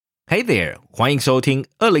Hey there， 欢迎收听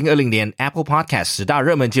2020年 Apple Podcast 10大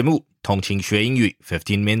热门节目，通勤学英语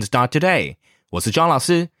15 minutes start today。我是 John 老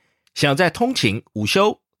师。想要在通勤、午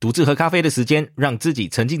休、独自喝咖啡的时间，让自己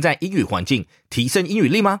沉浸在英语环境，提升英语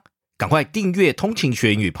力吗？赶快订阅通勤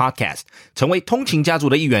学英语 Podcast， 成为通勤家族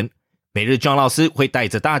的一员。每日 John 老师会带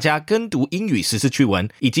着大家跟读英语时事趣闻，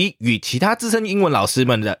以及与其他资深英文老师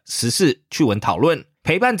们的时事趣闻讨论，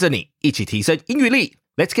陪伴着你一起提升英语力。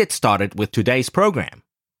Let's get started with today's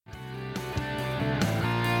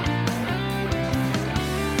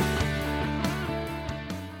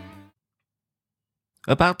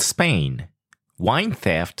program.About Spain, wine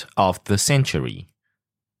theft of the century.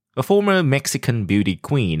 A former Mexican beauty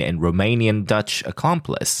queen and Romanian Dutch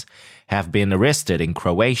accomplice have been arrested in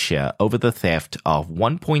Croatia over the theft of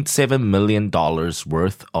 $1.7 million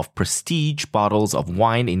worth of prestige bottles of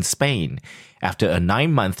wine in Spain after a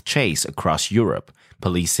 9-month chase across Europe,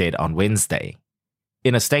 police said on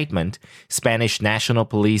Wednesday.In a statement, Spanish National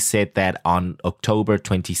Police said that on October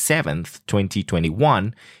 27,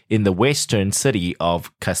 2021, in the western city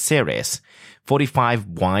of Cáceres,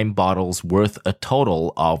 45 wine bottles worth a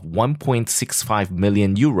total of 1.65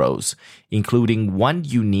 million euros, including one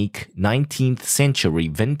unique 19th century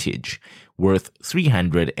vintage worth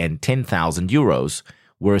 310,000 euros,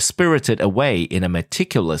 were spirited away in a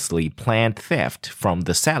meticulously planned theft from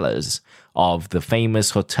the cellars of the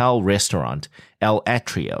famous hotel restaurant El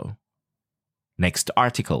Atrio. Next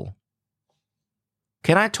article.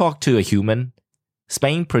 Can I talk to a human?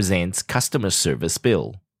 Spain presents customer service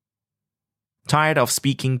bill. Tired of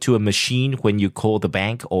speaking to a machine when you call the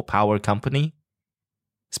bank or power company?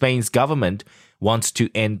 Spain's government wants to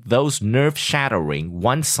end those nerve-shattering,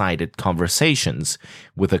 one-sided conversations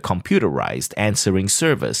with a computerized answering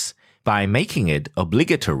service by making it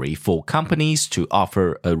obligatory for companies to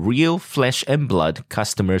offer a real flesh-and-blood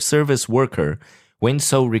customer service worker when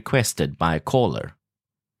so requested by a caller.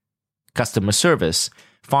 Customer service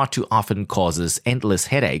far too often causes endless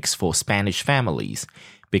headaches for Spanish families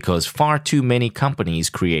because far too many companies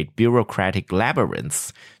create bureaucratic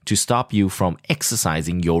labyrinths to stop you from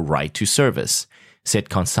exercising your right to service, said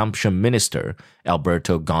Consumption Minister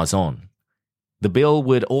Alberto Garzón.The bill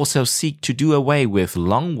would also seek to do away with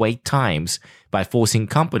long wait times by forcing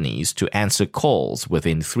companies to answer calls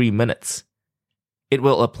within 3 minutes. It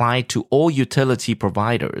will apply to all utility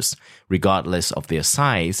providers, regardless of their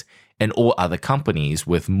size, and all other companies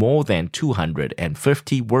with more than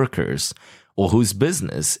 250 workers or whose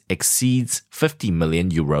business exceeds 50 million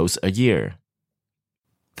euros a year.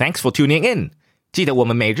 Thanks for tuning in.记得我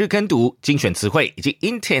们每日跟读、精选词汇以及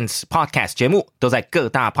Intense Podcast 节目都在各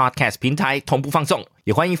大 Podcast 平台同步放送，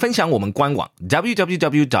也欢迎分享我们官网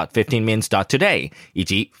www.15minutes.today 以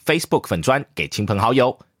及 Facebook 粉专给亲朋好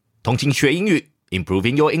友。通勤学英语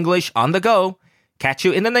Improving your English on the go. Catch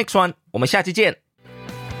you in the next one. 我们下期见。